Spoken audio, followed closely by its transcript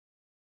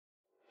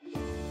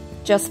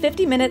Just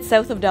 50 minutes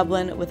south of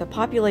Dublin, with a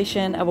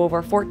population of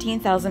over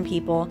 14,000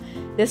 people,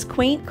 this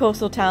quaint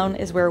coastal town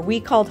is where we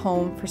called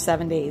home for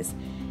 7 days.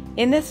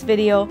 In this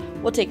video,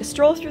 we'll take a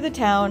stroll through the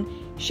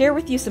town, share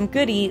with you some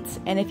good eats,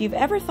 and if you've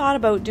ever thought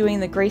about doing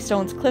the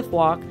Greystones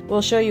Cliffwalk,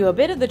 we'll show you a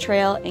bit of the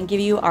trail and give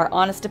you our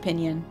honest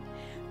opinion.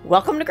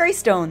 Welcome to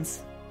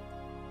Greystones!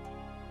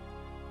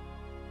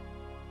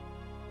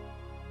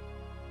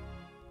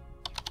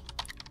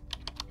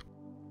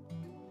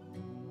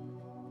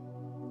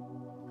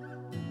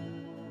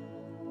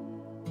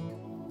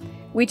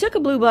 We took a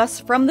blue bus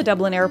from the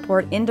Dublin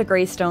airport into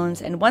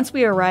Greystones, and once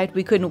we arrived,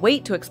 we couldn't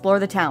wait to explore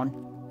the town.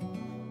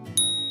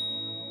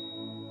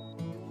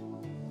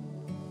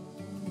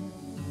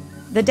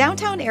 The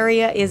downtown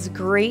area is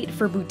great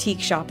for boutique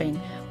shopping,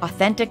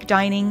 authentic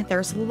dining,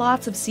 there's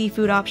lots of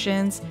seafood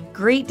options,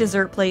 great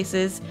dessert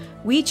places.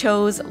 We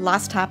chose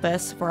Las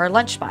Tapas for our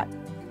lunch spot.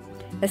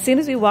 As soon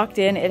as we walked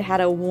in, it had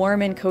a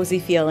warm and cozy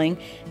feeling.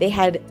 They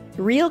had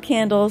real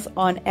candles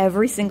on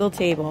every single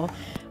table.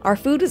 Our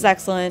food was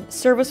excellent,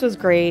 service was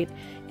great,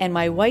 and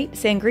my white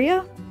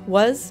sangria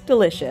was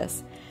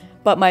delicious.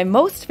 But my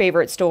most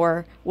favorite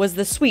store was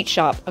the sweet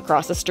shop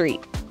across the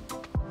street.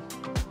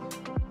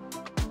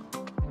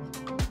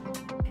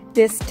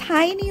 This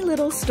tiny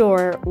little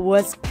store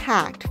was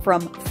packed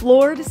from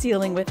floor to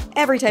ceiling with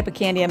every type of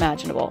candy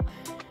imaginable.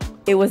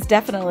 It was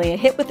definitely a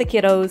hit with the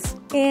kiddos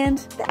and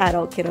the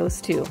adult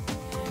kiddos too.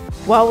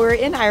 While we were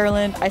in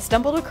Ireland, I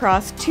stumbled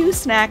across two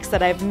snacks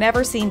that I've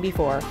never seen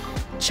before.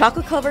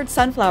 Chocolate-covered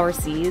sunflower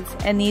seeds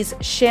and these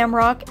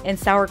shamrock and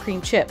sour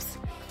cream chips.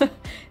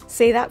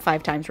 Say that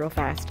 5 times real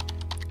fast.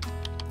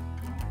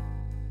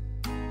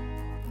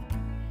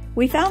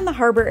 We found the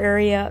harbor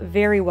area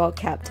very well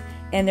kept,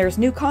 and there's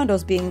new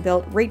condos being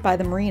built right by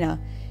the marina.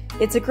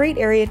 It's a great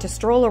area to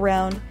stroll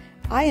around.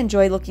 I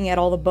enjoy looking at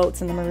all the boats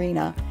in the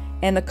marina,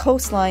 and the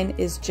coastline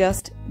is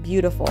just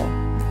beautiful.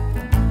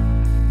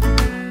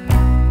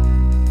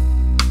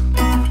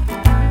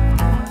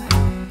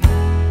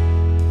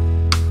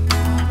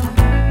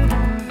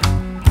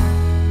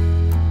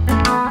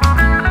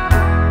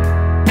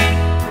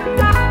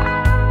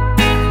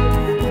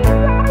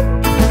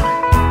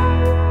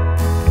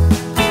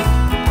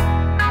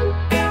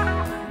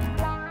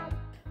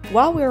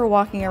 While we were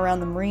walking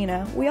around the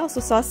marina, we also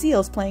saw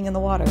seals playing in the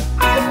water.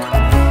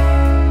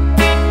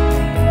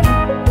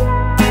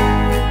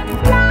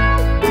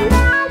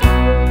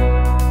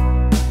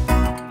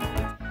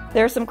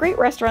 There are some great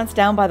restaurants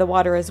down by the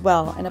water as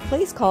well, and a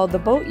place called the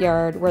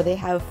Boatyard where they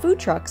have food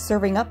trucks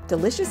serving up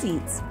delicious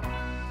eats.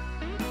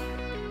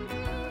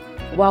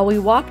 While we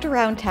walked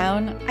around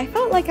town, I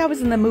felt like I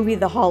was in the movie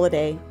The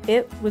Holiday.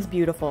 It was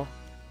beautiful.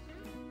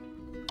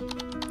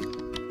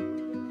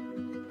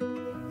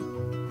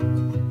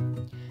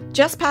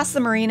 Just past the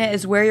marina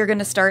is where you're going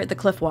to start the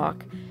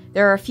Cliffwalk.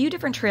 There are a few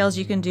different trails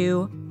you can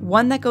do,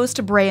 one that goes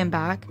to Bray and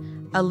back,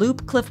 a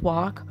loop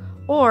Cliffwalk,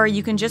 or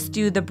you can just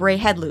do the Bray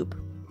Head Loop.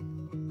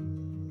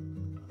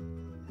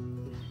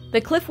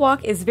 The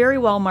Cliffwalk is very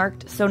well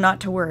marked, so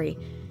not to worry.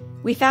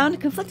 We found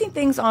conflicting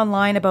things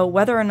online about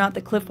whether or not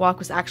the Cliffwalk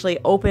was actually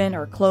open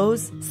or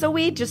closed, so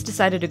we just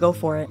decided to go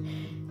for it.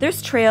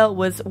 This trail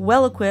was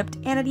well equipped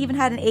and it even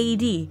had an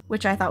AED,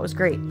 which I thought was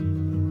great.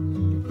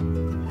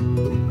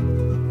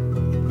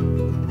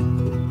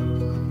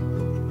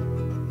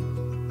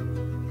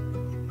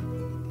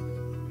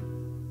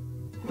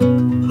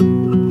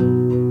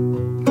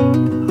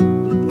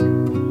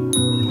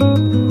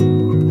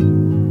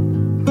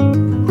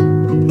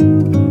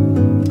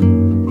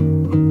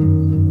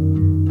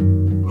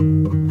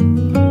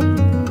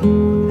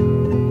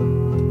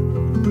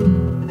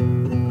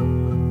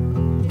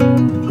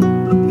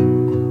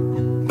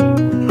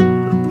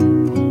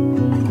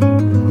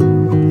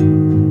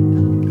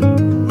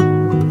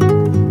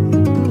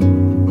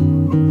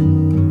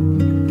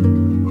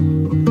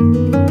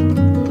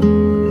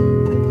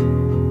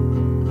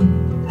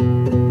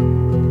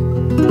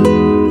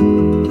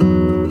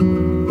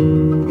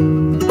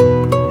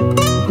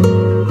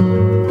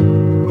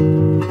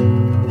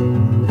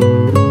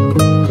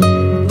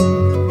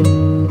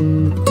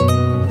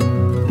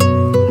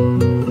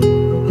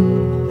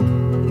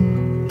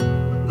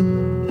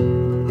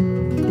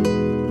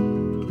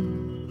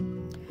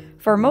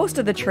 For most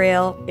of the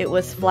trail, it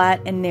was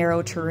flat and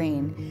narrow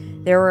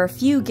terrain. There were a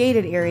few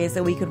gated areas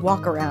that we could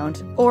walk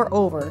around, or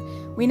over.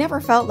 We never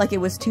felt like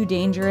it was too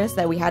dangerous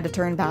that we had to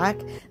turn back.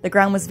 The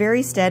ground was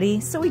very steady,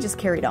 so we just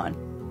carried on.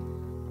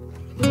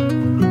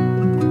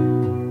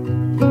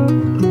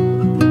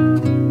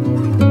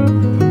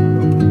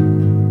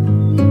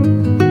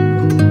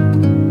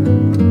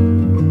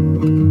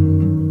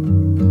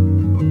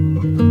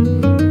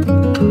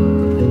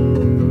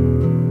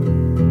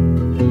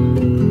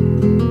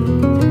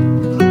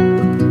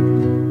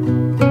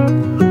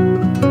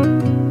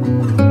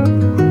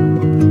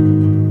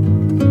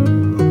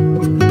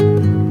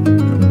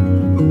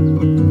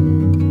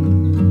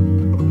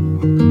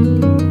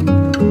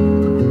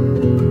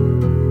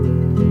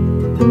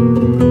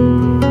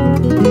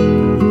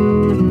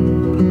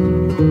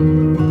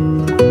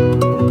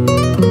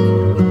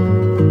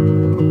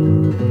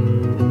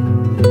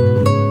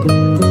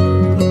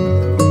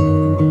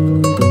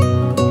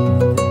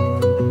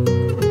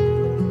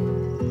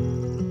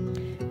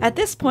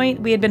 this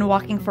point, we had been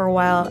walking for a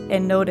while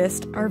and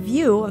noticed our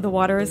view of the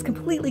water is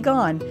completely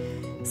gone.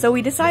 So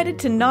we decided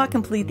to not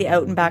complete the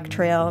out and back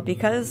trail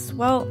because,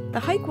 well, the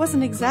hike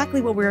wasn't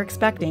exactly what we were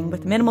expecting,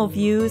 with minimal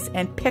views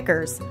and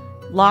pickers.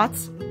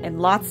 Lots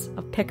and lots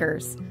of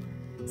pickers.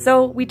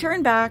 So we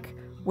turned back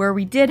where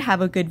we did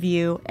have a good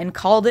view and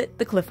called it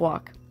the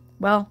Cliffwalk.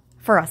 Well,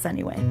 for us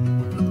anyway.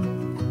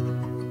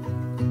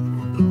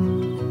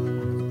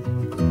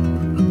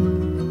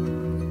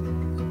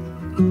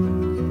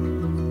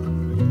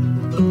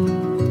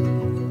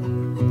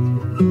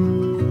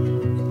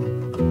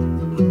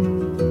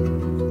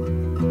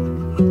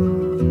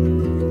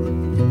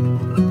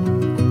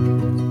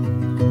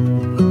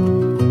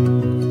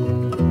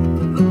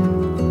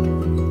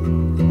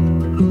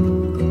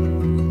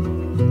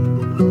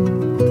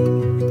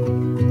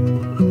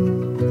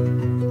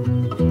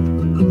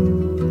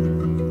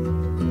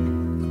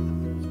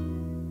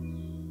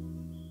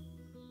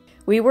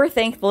 We were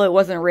thankful it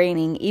wasn't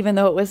raining, even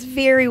though it was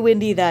very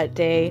windy that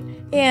day,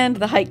 and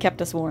the hike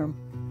kept us warm.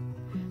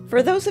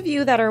 For those of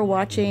you that are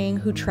watching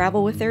who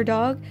travel with their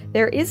dog,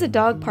 there is a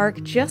dog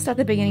park just at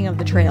the beginning of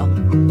the trail.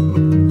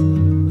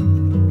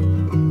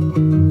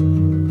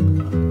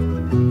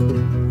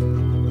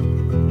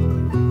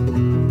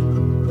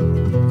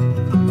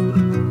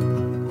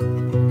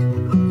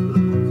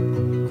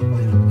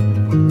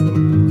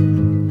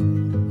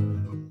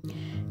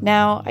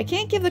 Now, I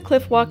can't give the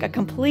Cliffwalk a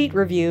complete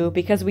review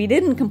because we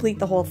didn't complete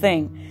the whole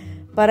thing,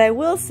 but I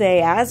will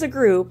say, as a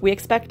group, we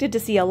expected to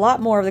see a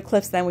lot more of the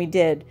cliffs than we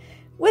did,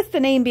 with the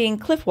name being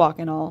Cliffwalk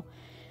and all.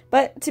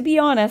 But to be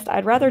honest,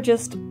 I'd rather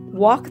just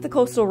walk the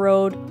coastal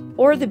road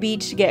or the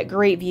beach to get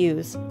great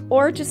views,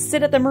 or just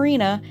sit at the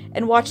marina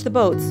and watch the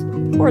boats,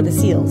 or the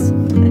seals.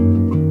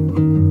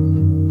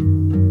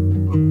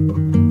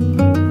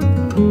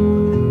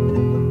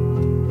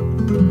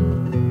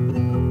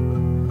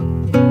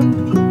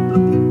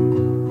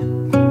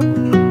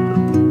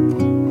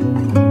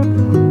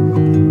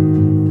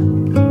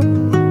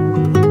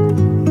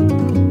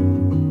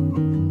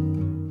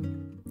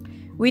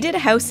 We did a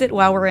house sit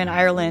while we were in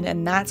Ireland,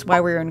 and that's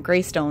why we were in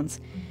Greystones.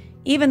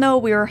 Even though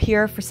we were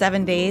here for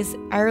 7 days,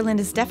 Ireland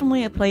is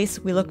definitely a place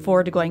we look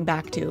forward to going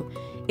back to.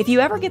 If you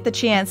ever get the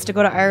chance to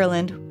go to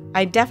Ireland,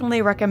 I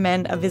definitely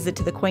recommend a visit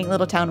to the quaint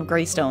little town of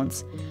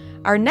Greystones.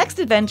 Our next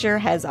adventure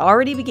has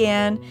already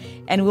began,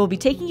 and we'll be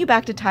taking you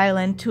back to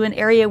Thailand, to an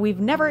area we've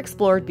never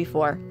explored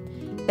before.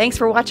 Thanks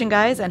for watching,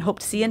 guys, and hope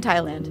to see you in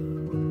Thailand.